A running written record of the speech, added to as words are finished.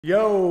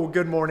Yo,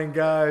 good morning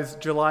guys,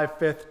 July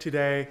 5th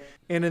today,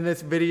 and in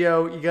this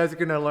video you guys are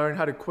going to learn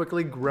how to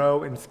quickly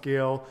grow and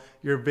scale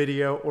your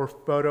video or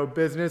photo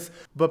business.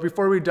 But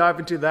before we dive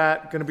into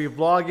that, going to be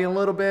vlogging a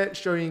little bit,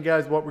 showing you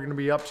guys what we're going to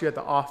be up to at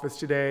the office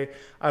today.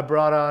 I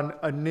brought on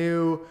a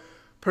new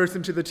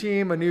person to the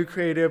team, a new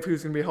creative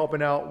who's going to be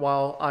helping out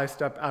while I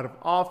step out of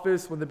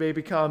office when the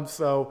baby comes.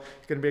 So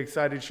it's going to be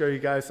excited to show you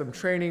guys some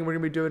training we're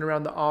going to be doing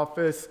around the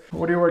office.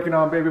 What are you working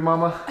on, baby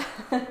mama?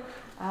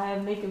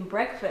 I'm making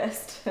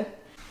breakfast.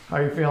 How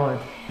are you feeling?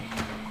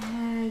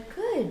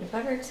 Good,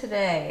 better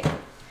today.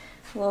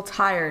 A little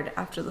tired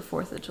after the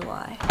 4th of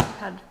July.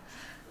 Had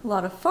a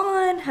lot of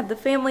fun, had the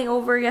family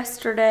over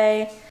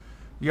yesterday.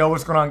 Yo,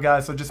 what's going on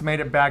guys? So just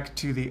made it back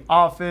to the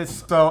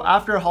office. So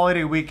after a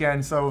holiday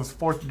weekend, so it was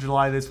 4th of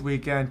July this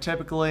weekend,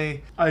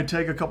 typically I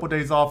take a couple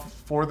days off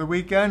for the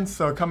weekend.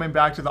 So coming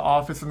back to the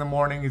office in the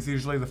morning is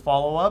usually the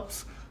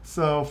follow-ups.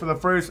 So for the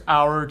first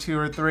hour or two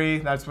or three,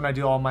 that's when I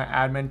do all my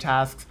admin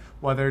tasks,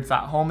 whether it's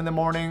at home in the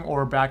morning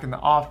or back in the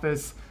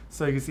office.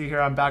 So you can see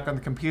here I'm back on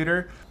the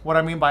computer. What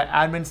I mean by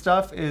admin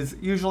stuff is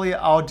usually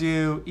I'll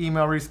do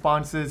email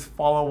responses,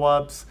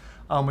 follow-ups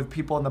with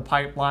people in the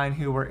pipeline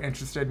who were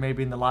interested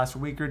maybe in the last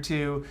week or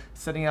two,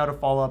 sending out a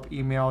follow-up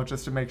email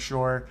just to make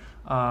sure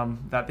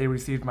that they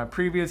received my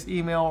previous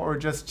email or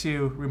just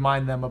to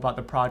remind them about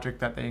the project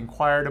that they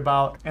inquired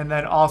about. And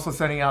then also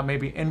sending out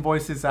maybe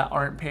invoices that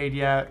aren't paid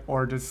yet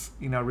or just,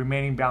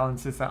 remaining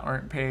balances that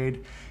aren't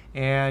paid.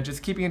 And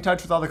just keeping in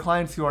touch with all the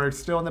clients who are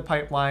still in the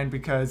pipeline,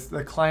 because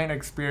the client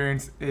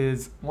experience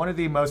is one of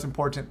the most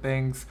important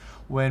things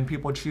when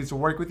people choose to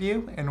work with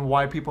you and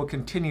why people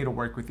continue to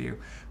work with you.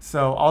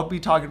 So I'll be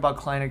talking about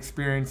client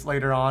experience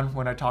later on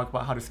when I talk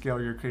about how to scale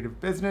your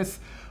creative business.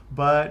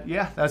 But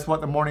yeah, that's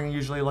what the morning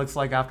usually looks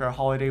like after a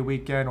holiday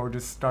weekend or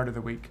just start of the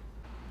week.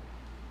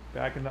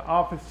 Back in the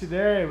office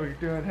today, we're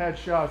doing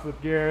headshots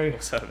with Gary.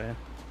 What's up, man?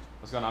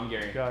 What's going on? I'm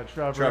Gary. Got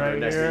Trevor right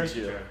nice here. to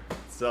meet you.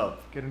 What's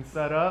up? Getting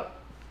set up.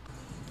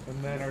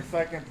 And then our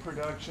second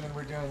production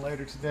we're doing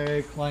later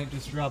today, client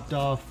just dropped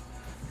off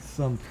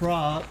some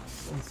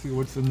props. Let's see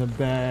what's in the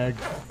bag.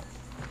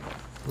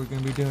 We're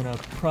going to be doing a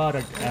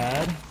product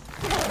ad.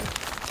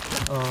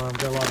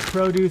 Got a lot of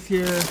produce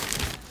here.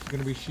 We're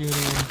going to be shooting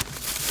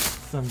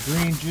some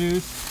green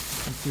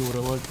juice. Let's see what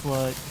it looks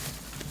like.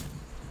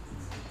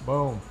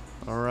 Boom.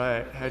 All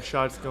right,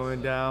 headshots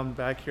going down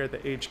back here at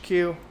the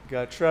HQ.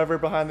 Got Trevor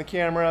behind the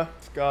camera,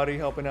 Scotty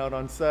helping out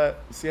on set.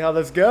 See how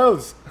this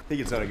goes. I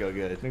think it's gonna go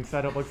good. Think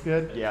setup looks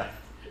good? Yeah.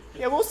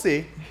 Yeah, we'll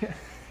see.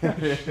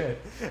 Shit.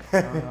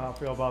 I don't know how I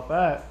feel about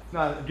that.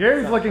 No,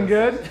 Gary's looking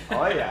good.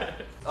 Oh yeah.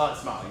 Oh,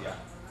 smile, yeah.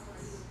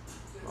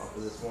 Smile for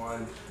this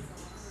one.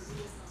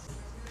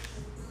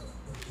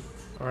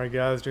 All right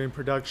guys, doing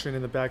production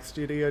in the back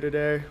studio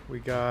today. We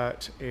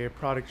got a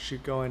product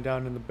shoot going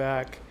down in the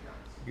back.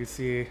 You can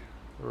see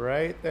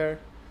right there,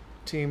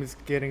 team is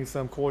getting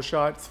some cool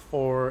shots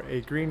for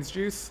a greens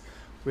juice.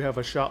 We have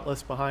a shot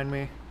list behind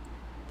me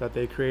that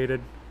they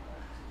created,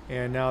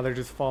 and now they're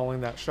just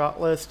following that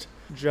shot list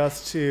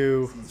just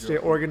to stay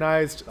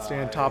organized, stay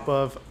on top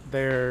of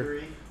their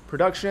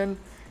production.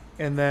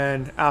 And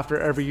then after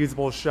every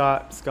usable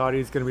shot,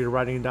 Scotty's going to be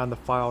writing down the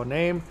file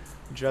name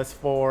just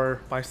for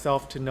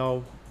myself to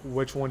know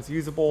which one's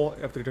usable.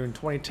 If they're doing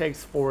 20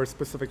 takes for a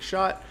specific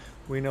shot,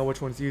 we know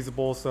which one's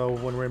usable, so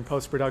when we're in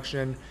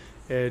post-production,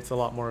 it's a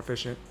lot more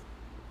efficient.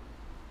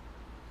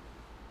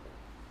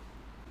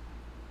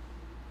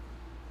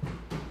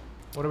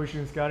 What are we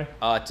shooting, Scotty?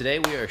 Today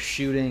we are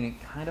shooting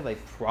kind of a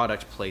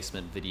product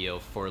placement video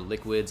for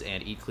Liquids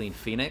and Eat Clean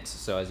Phoenix.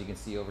 So as you can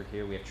see over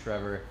here, we have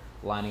Trevor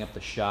lining up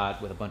the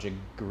shot with a bunch of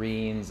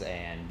greens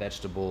and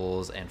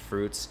vegetables and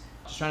fruits.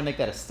 Just trying to make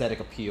that aesthetic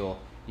appeal,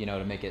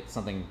 to make it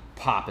something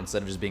pop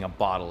instead of just being a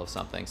bottle of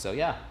something. So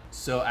yeah.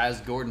 So as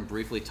Gordon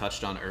briefly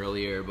touched on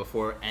earlier,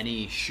 before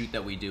any shoot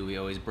that we do, we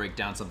always break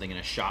down something in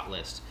a shot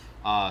list.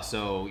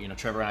 So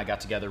Trevor and I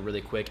got together really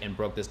quick and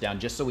broke this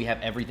down just so we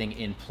have everything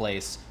in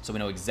place so we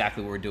know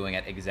exactly what we're doing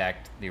at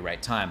exactly the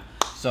right time.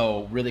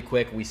 So really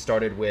quick, we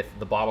started with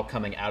the bottle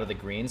coming out of the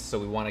greens. So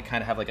we want to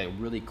kind of have like a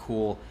really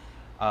cool,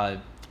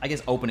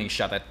 opening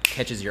shot that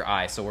catches your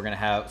eye. So what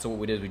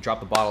we did is we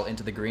dropped the bottle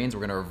into the greens. We're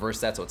going to reverse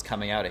that so it's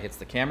coming out, it hits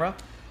the camera.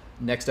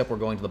 Next up, we're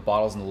going to the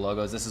bottles and the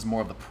logos. This is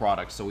more of the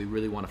product, so we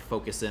really want to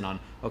focus in on,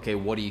 okay,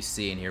 what do you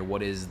see in here?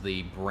 What is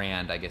the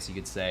brand, I guess you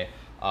could say,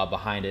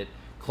 behind it?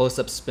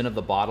 Close-up spin of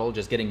the bottle,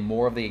 just getting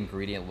more of the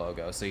ingredient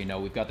logo. So,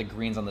 we've got the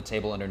greens on the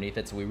table underneath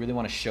it, so we really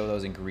want to show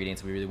those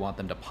ingredients. We really want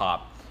them to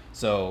pop.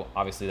 So,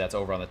 obviously, that's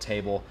over on the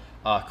table.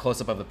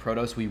 Close-up of the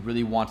produce, we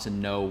really want to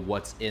know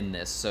what's in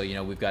this. So,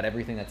 we've got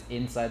everything that's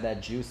inside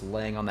that juice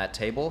laying on that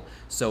table,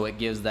 so it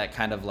gives that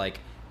kind of like,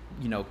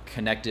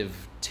 connective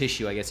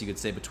tissue, I guess you could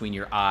say, between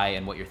your eye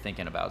and what you're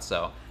thinking about.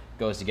 So it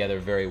goes together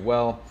very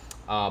well.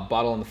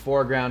 Bottle in the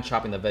foreground,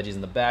 chopping the veggies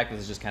in the back. This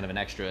is just kind of an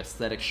extra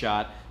aesthetic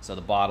shot. So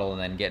the bottle and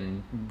then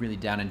getting really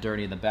down and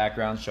dirty in the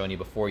background, showing you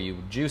before you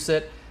juice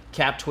it.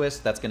 Cap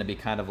twist, that's gonna be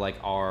kind of like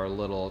our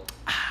little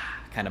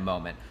kind of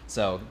moment.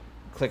 So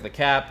click the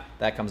cap,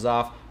 that comes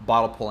off,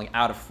 bottle pulling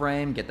out of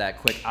frame, get that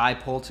quick eye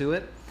pull to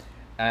it.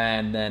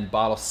 and then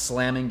bottle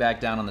slamming back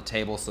down on the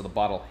table so the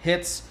bottle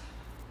hits.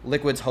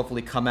 Liquids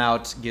hopefully come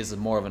out, gives it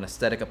more of an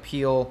aesthetic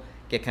appeal,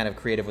 get kind of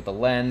creative with the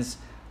lens.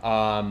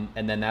 And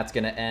then that's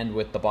gonna end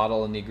with the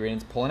bottle and the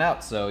ingredients pulling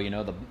out. So, you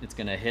know, it's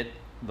gonna hit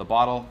the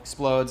bottle,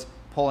 explodes,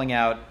 pulling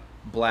out,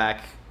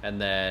 black, and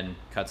then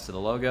cuts to the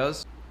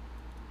logos.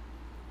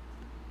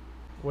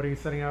 What are you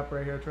setting up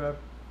right here, Trev?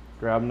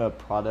 Grabbing a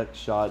product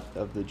shot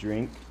of the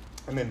drink.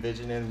 I'm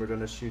envisioning we're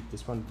gonna shoot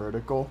this one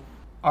vertical.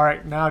 All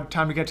right, now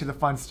time to get to the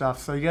fun stuff.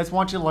 So you guys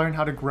want to learn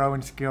how to grow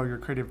and scale your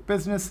creative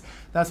business.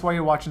 That's why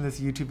you're watching this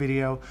YouTube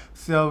video.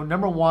 So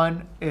number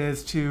one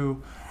is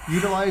to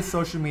utilize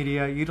social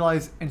media,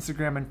 utilize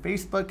Instagram and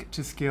Facebook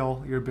to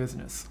scale your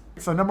business.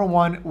 So number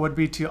one would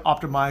be to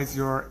optimize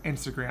your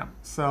Instagram.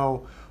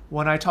 So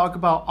when I talk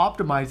about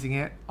optimizing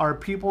it, are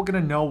people gonna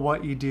know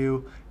what you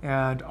do,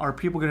 and are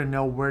people gonna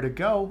know where to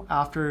go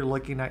after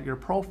looking at your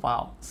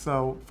profile?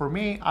 So for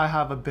me, I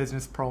have a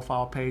business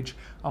profile page.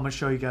 I'm gonna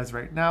show you guys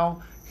right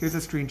now. Here's a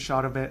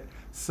screenshot of it.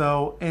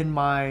 So in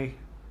my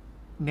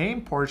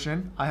name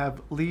portion, I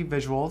have Lee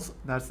Visuals.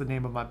 That's the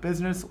name of my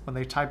business. When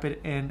they type it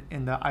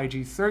in the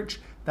IG search,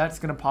 that's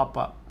gonna pop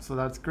up. So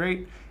that's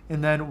great.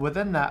 And then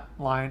within that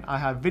line, I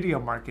have video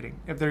marketing.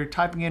 If they're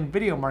typing in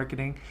video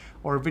marketing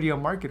or video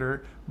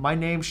marketer, my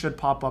name should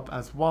pop up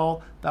as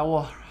well. That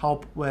will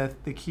help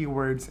with the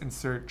keywords in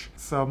search.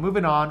 So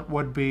moving on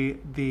would be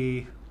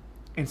the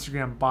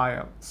Instagram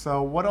bio.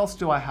 So what else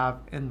do I have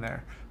in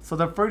there? So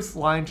the first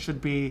line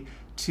should be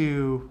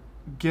to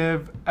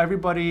give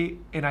everybody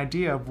an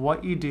idea of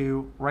what you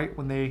do right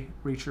when they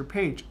reach your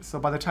page. So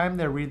by the time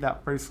they read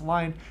that first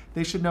line,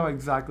 they should know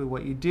exactly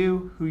what you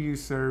do, who you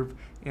serve,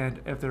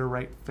 and if they're a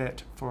right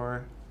fit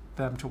for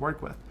them to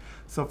work with.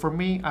 So for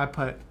me, I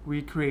put,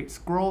 we create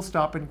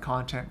scroll-stopping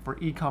content for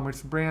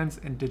e-commerce brands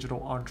and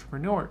digital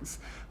entrepreneurs.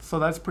 So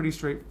that's pretty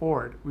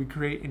straightforward. We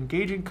create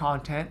engaging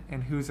content,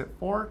 and who's it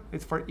for?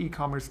 It's for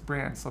e-commerce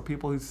brands, so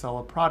people who sell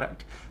a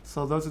product.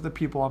 So those are the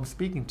people I'm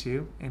speaking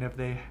to, and if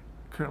they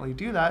currently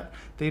do that,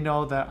 they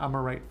know that I'm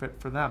a right fit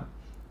for them.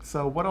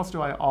 So what else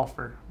do I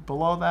offer?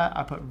 Below that,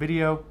 I put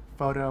video,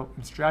 photo,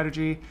 and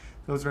strategy.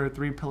 Those are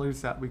 3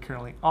 pillars that we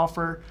currently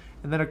offer.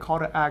 And then a call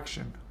to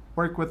action.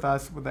 Work with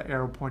us with the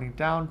arrow pointing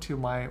down to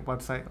my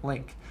website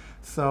link.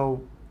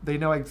 So they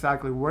know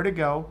exactly where to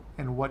go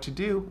and what to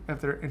do if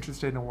they're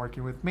interested in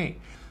working with me.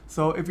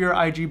 So if your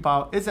IG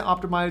bio isn't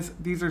optimized,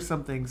 these are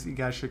some things you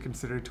guys should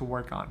consider to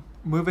work on.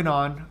 Moving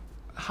on,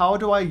 how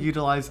do I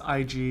utilize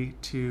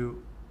IG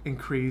to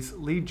increase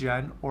lead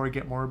gen or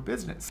get more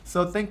business?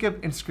 So think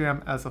of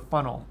Instagram as a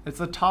funnel. It's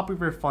the top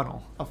of your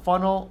funnel. A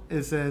funnel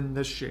is in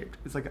this shape.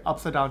 It's like an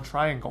upside down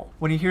triangle.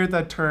 When you hear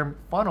the term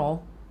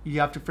funnel, you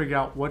have to figure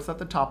out what's at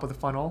the top of the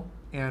funnel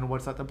and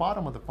what's at the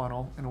bottom of the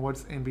funnel and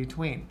what's in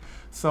between.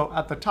 So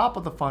at the top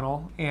of the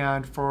funnel,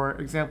 and for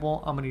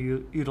example, I'm going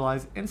to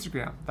utilize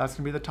Instagram. That's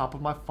going to be the top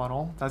of my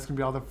funnel. That's going to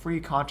be all the free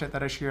content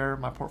that I share,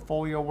 my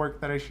portfolio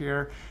work that I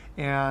share,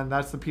 and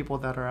that's the people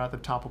that are at the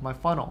top of my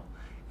funnel.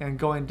 And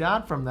going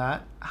down from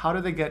that, how do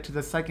they get to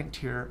the second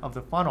tier of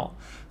the funnel?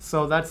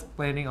 So that's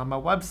landing on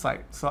my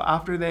website. So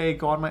after they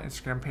go on my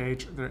Instagram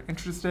page, they're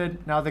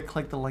interested. Now they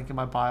click the link in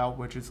my bio,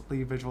 which is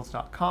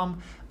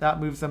leevisuals.com. That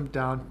moves them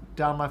down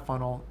my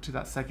funnel to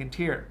that second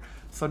tier.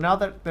 So now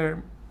that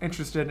they're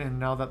interested and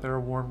now that they're a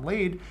warm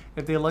lead,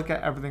 if they look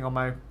at everything on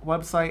my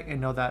website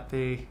and know that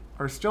they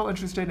are still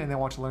interested and they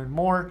want to learn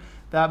more,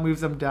 that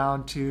moves them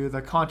down to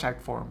the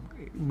contact form,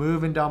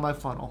 moving down my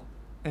funnel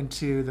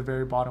into the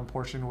very bottom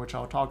portion, which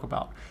I'll talk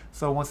about.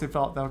 So once they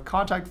fill out the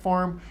contact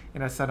form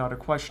and I send out a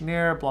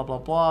questionnaire, blah, blah,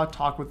 blah,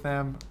 talk with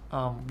them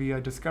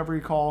via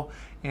discovery call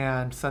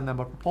and send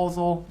them a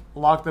proposal,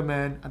 lock them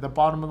in at the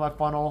bottom of my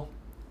funnel.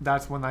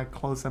 That's when I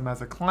close them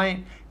as a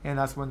client, and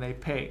that's when they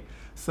pay.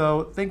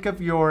 So think of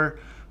your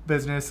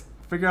business,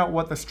 figure out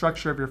what the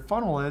structure of your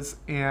funnel is,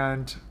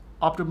 and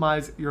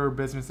optimize your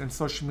business and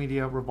social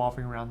media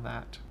revolving around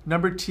that.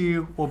 Number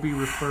 2 will be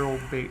referral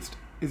based.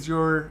 Is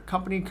your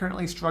company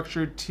currently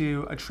structured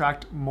to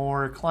attract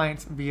more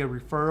clients via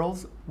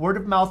referrals? Word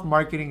of mouth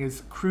marketing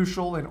is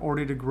crucial in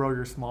order to grow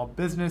your small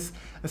business,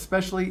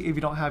 especially if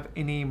you don't have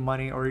any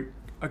money or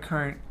a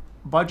current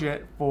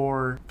budget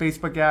for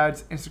Facebook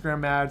ads,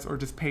 Instagram ads, or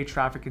just paid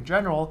traffic in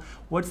general.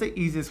 What's the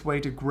easiest way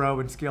to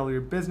grow and scale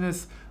your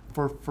business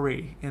for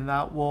free? And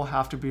that will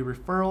have to be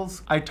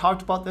referrals. I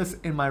talked about this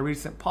in my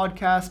recent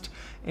podcast,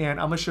 and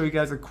I'm gonna show you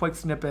guys a quick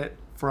snippet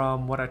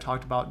from what I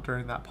talked about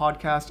during that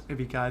podcast if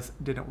you guys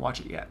didn't watch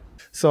it yet.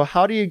 So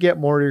how do you get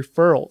more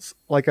referrals?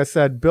 Like I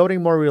said,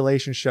 building more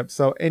relationships.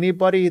 So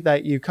anybody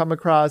that you come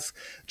across,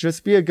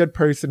 just be a good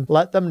person.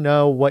 Let them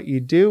know what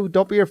you do.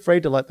 Don't be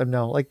afraid to let them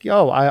know. Like,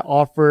 yo, I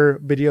offer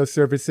video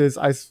services.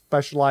 I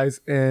specialize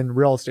in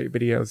real estate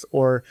videos.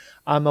 Or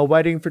I'm a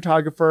wedding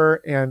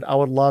photographer and I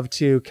would love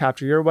to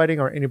capture your wedding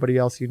or anybody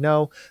else you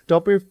know.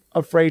 Don't be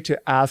afraid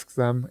to ask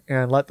them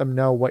and let them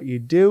know what you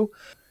do.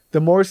 The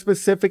more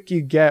specific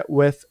you get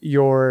with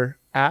your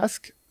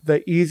ask,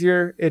 the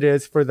easier it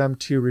is for them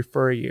to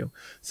refer you.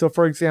 So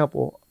for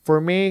example, For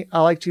me,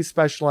 I like to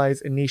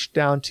specialize and niche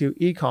down to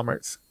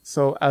e-commerce.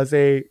 So as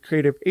a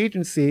creative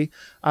agency,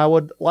 I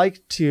would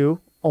like to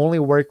only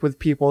work with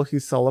people who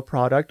sell a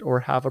product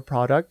or have a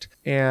product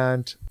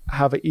and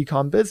have an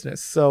e-com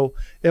business. So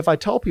if I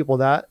tell people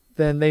that,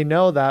 then they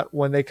know that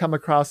when they come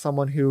across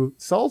someone who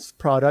sells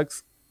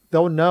products,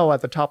 they'll know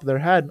at the top of their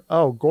head,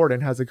 oh, Gordon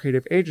has a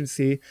creative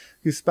agency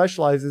who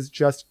specializes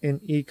just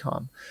in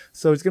e-com.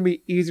 So it's going to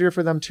be easier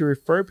for them to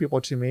refer people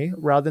to me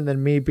rather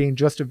than me being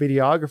just a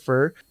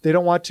videographer. They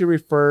don't want to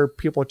refer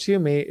people to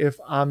me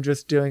if I'm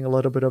just doing a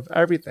little bit of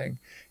everything.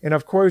 And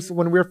of course,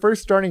 when we're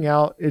first starting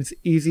out, it's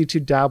easy to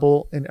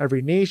dabble in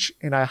every niche,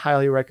 and I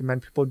highly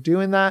recommend people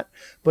doing that.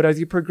 But as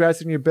you progress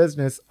in your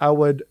business, I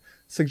would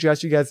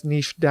suggest you guys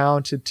niche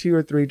down to 2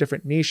 or 3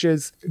 different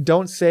niches.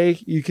 Don't say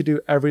you could do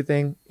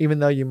everything, even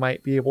though you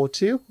might be able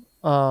to.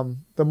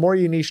 The more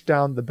you niche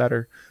down, the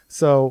better.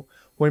 So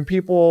when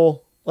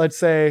people, let's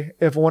say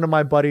if one of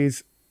my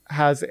buddies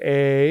has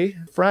a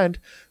friend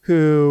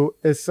who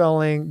is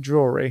selling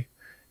jewelry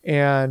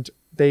and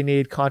they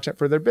need content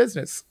for their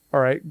business. All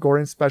right,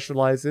 Gordon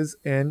specializes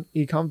in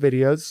e-com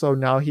videos, so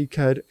now he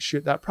could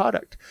shoot that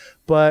product.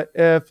 But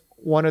if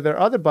one of their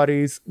other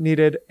buddies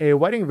needed a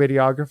wedding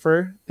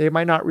videographer, they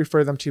might not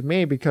refer them to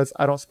me because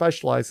I don't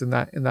specialize in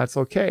that, and that's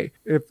okay.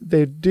 If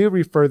they do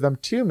refer them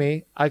to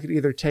me, I could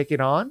either take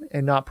it on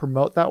and not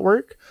promote that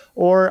work,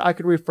 or I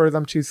could refer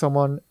them to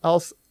someone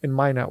else in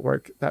my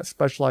network that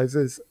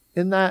specializes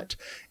in that,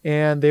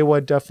 and they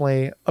would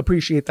definitely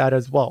appreciate that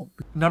as well.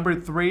 Number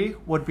 3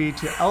 would be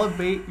to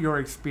elevate your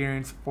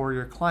experience for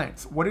your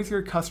clients. What is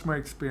your customer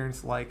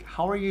experience like?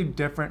 How are you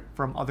different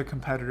from other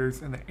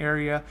competitors in the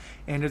area?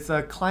 And it's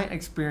a client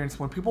experience.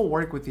 When people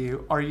work with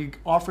you, are you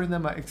offering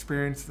them an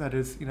experience that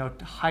is,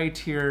 high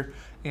tier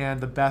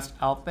and the best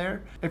out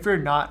there? If you're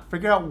not,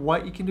 figure out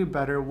what you can do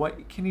better.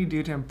 What can you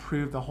do to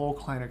improve the whole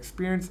client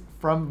experience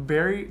from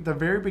the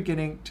very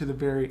beginning to the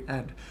very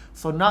end?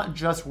 So not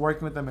just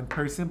working with them in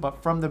person,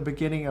 but from the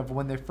beginning of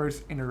when they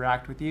first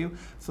interact with you.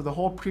 So the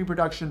whole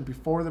pre-production,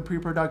 before the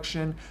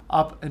pre-production,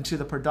 up into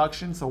the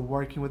production. So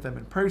working with them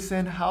in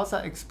person. How's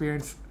that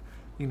experience,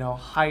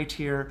 high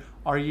tier?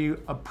 Are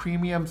you a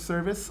premium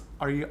service?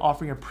 Are you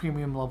offering a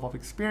premium level of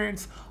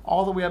experience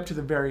all the way up to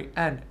the very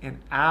end and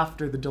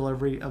after the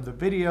delivery of the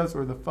videos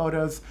or the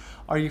photos?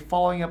 Are you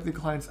following up with the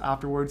clients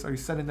afterwards? Are you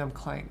sending them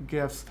client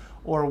gifts?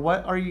 Or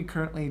what are you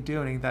currently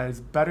doing that is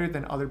better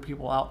than other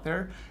people out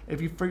there?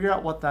 If you figure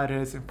out what that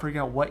is and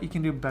figure out what you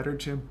can do better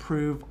to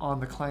improve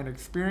on the client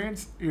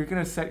experience, you're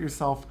gonna set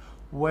yourself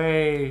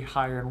way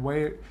higher and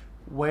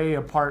way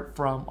apart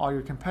from all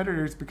your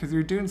competitors because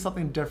you're doing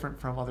something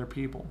different from other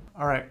people.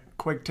 All right,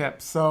 quick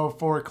tip. So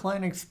for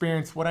client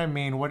experience, what I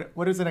mean,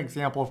 what is an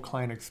example of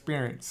client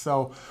experience?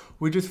 So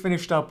we just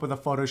finished up with a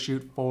photo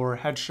shoot for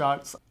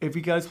headshots. If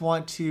you guys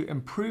want to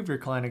improve your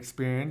client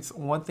experience,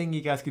 one thing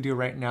you guys could do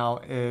right now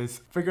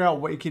is figure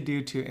out what you could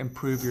do to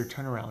improve your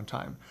turnaround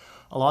time.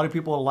 A lot of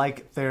people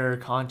like their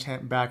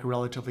content back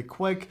relatively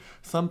quick.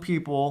 Some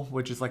people,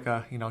 which is like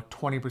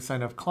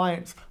 20% of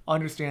clients,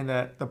 understand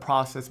that the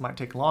process might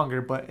take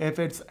longer. But if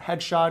it's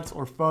headshots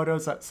or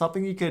photos, that's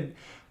something you could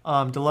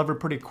deliver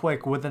pretty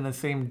quick within the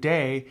same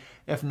day,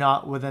 if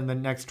not within the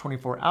next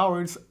 24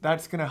 hours.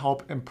 That's gonna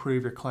help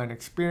improve your client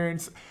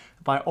experience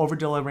by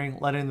over-delivering,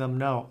 letting them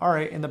know, all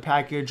right, in the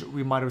package,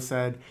 we might have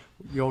said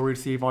you'll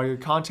receive all your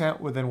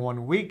content within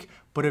 1 week,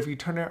 but if you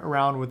turn it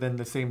around within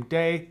the same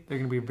day, they're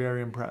gonna be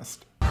very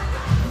impressed.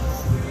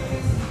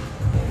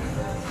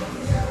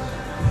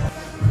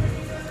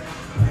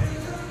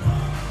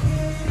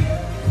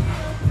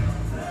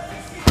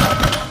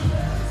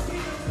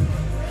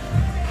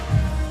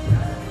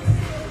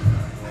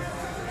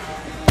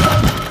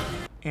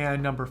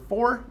 And number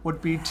 4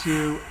 would be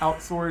to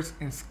outsource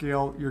and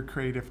scale your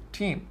creative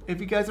team. If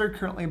you guys are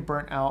currently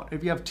burnt out,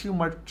 if you have too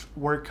much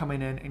work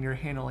coming in and you're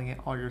handling it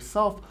all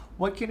yourself,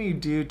 what can you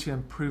do to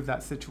improve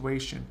that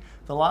situation?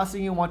 The last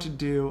thing you want to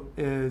do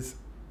is,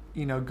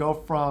 go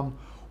from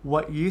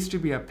what used to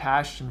be a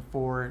passion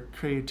for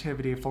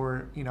creativity,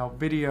 for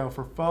video,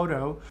 for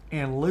photo,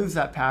 and lose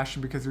that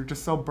passion because you're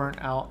just so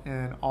burnt out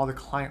in all the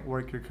client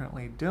work you're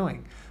currently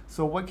doing.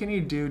 So what can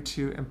you do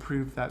to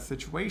improve that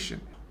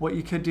situation? What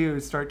you could do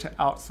is start to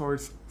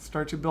outsource,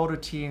 start to build a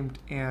team,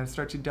 and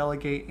start to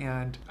delegate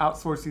and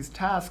outsource these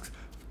tasks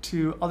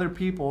to other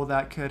people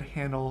that could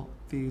handle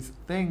these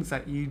things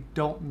that you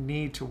don't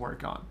need to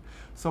work on.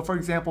 So for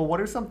example,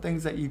 what are some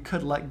things that you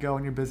could let go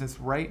in your business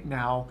right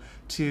now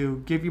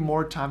to give you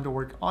more time to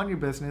work on your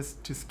business,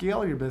 to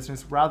scale your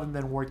business rather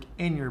than work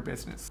in your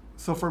business?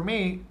 So for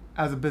me,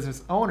 as a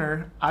business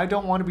owner, I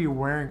don't want to be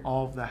wearing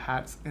all of the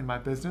hats in my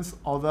business,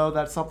 although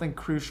that's something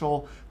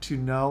crucial to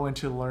know and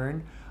to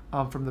learn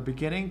from the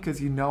beginning,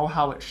 because you know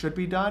how it should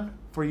be done,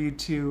 for you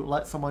to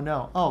let someone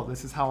know, oh,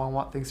 this is how I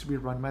want things to be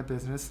run in my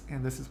business,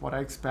 and this is what I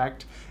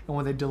expect. And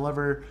when they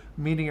deliver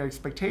meeting your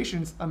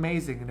expectations,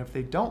 amazing. And if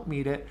they don't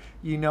meet it,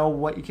 you know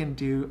what you can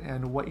do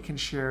and what you can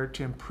share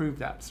to improve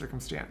that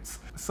circumstance.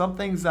 Some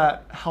things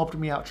that helped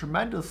me out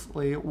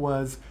tremendously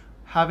was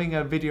having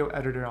a video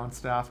editor on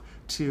staff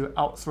to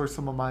outsource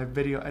some of my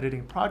video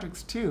editing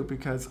projects too,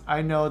 because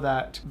I know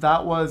that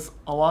that was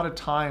a lot of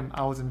time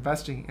I was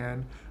investing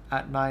in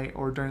at night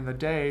or during the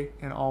day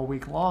and all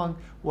week long,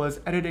 was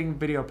editing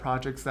video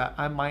projects that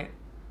I might,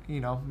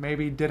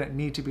 maybe didn't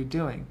need to be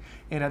doing.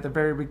 And at the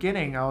very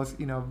beginning, I was,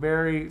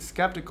 very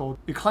skeptical.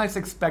 Your clients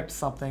expect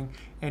something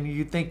and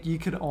you think you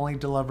could only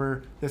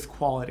deliver this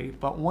quality.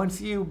 But once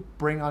you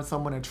bring on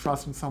someone and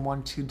trust in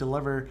someone to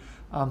deliver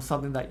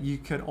something that you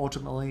could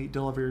ultimately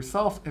deliver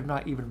yourself, if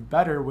not even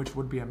better, which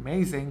would be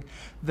amazing,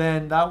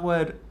 then that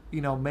would,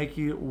 make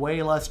you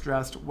way less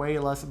stressed, way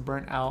less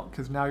burnt out,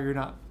 because now you're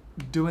not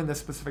doing this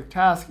specific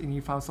task and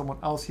you found someone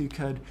else who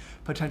could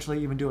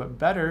potentially even do it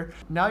better.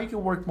 Now you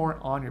can work more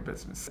on your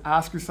business.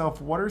 Ask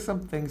yourself, what are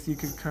some things you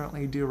could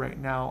currently do right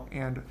now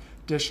and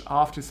dish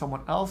off to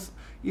someone else,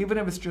 even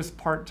if it's just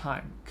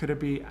part-time? Could it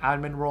be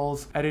admin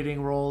roles,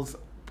 editing roles,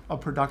 a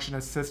production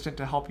assistant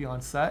to help you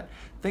on set?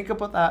 Think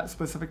about that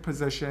specific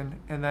position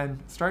and then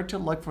start to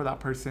look for that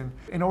person.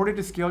 In order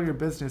to scale your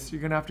business,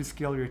 you're gonna have to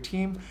scale your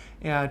team.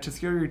 And to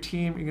scale your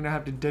team, you're gonna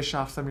have to dish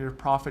off some of your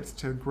profits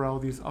to grow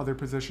these other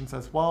positions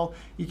as well.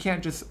 You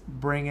can't just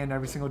bring in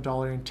every single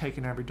dollar and take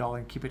in every dollar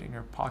and keep it in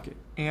your pocket.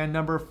 And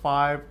number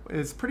 5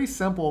 is pretty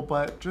simple,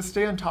 but just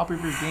stay on top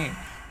of your game.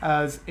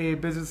 As a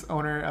business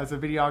owner, as a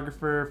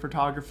videographer,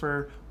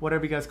 photographer,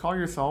 whatever you guys call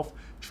yourself,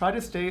 try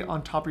to stay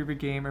on top of your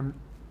game and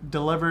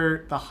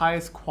deliver the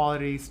highest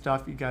quality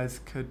stuff you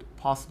guys could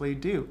possibly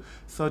do.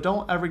 So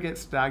don't ever get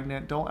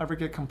stagnant, don't ever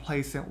get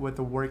complacent with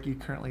the work you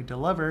currently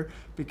deliver,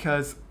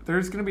 because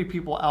there's gonna be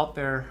people out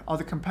there,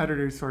 other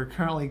competitors, who are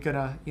currently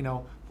gonna,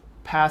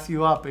 pass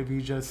you up if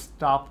you just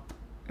stop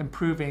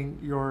improving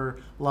your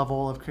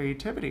level of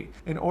creativity.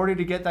 In order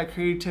to get that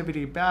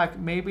creativity back,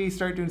 maybe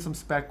start doing some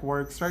spec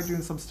work, start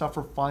doing some stuff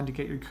for fun to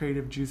get your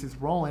creative juices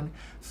rolling,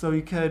 so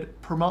you could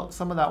promote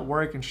some of that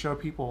work and show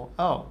people,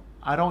 oh,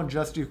 I don't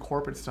just do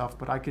corporate stuff,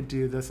 but I could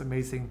do this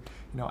amazing,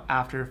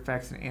 After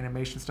Effects and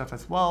animation stuff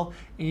as well.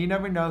 And you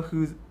never know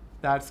who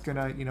that's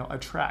gonna,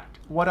 attract.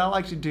 What I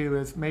like to do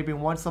is maybe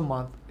once a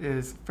month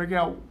is figure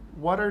out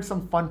what are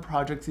some fun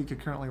projects you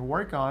could currently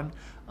work on,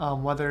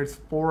 whether it's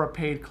for a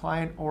paid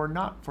client or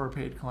not for a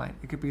paid client.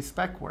 It could be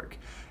spec work.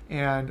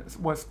 And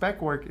what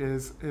spec work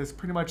is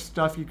pretty much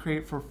stuff you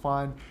create for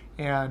fun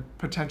and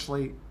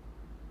potentially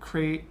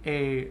create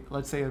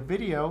let's say a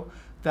video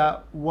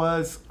that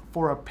was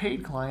for a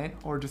paid client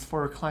or just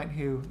for a client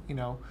who,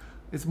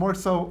 is more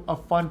so a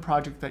fun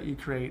project that you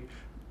create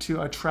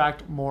to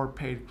attract more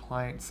paid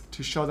clients,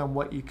 to show them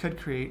what you could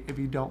create if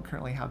you don't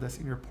currently have this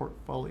in your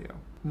portfolio.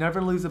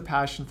 Never lose a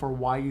passion for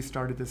why you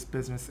started this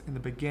business in the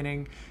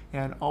beginning,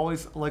 and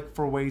always look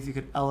for ways you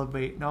could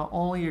elevate not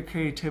only your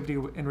creativity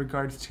in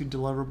regards to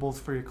deliverables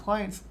for your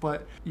clients,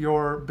 but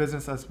your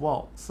business as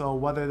well. So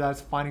whether that's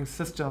finding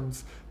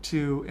systems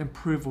to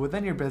improve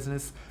within your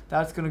business,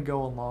 that's gonna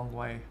go a long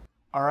way.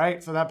 All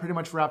right, so that pretty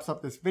much wraps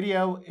up this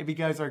video. If you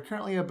guys are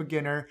currently a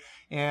beginner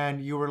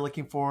and you were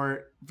looking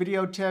for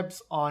video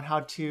tips on how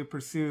to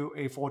pursue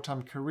a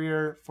full-time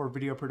career for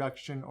video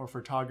production or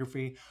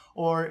photography,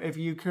 or if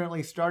you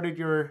currently started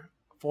your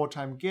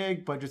full-time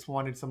gig but just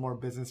wanted some more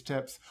business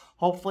tips,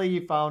 hopefully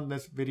you found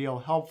this video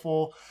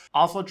helpful.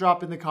 Also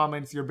drop in the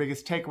comments your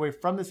biggest takeaway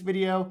from this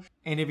video,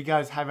 and if you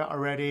guys haven't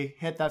already,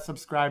 hit that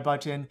subscribe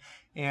button,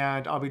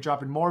 and I'll be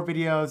dropping more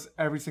videos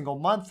every single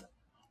month.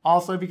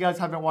 Also, if you guys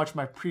haven't watched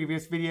my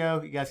previous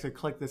video, you guys could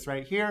click this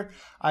right here.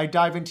 I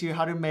dive into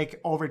how to make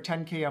over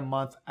 10K a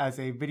month as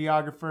a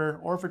videographer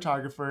or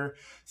photographer.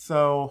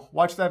 So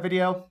watch that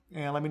video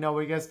and let me know what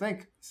you guys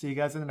think. See you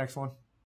guys in the next one.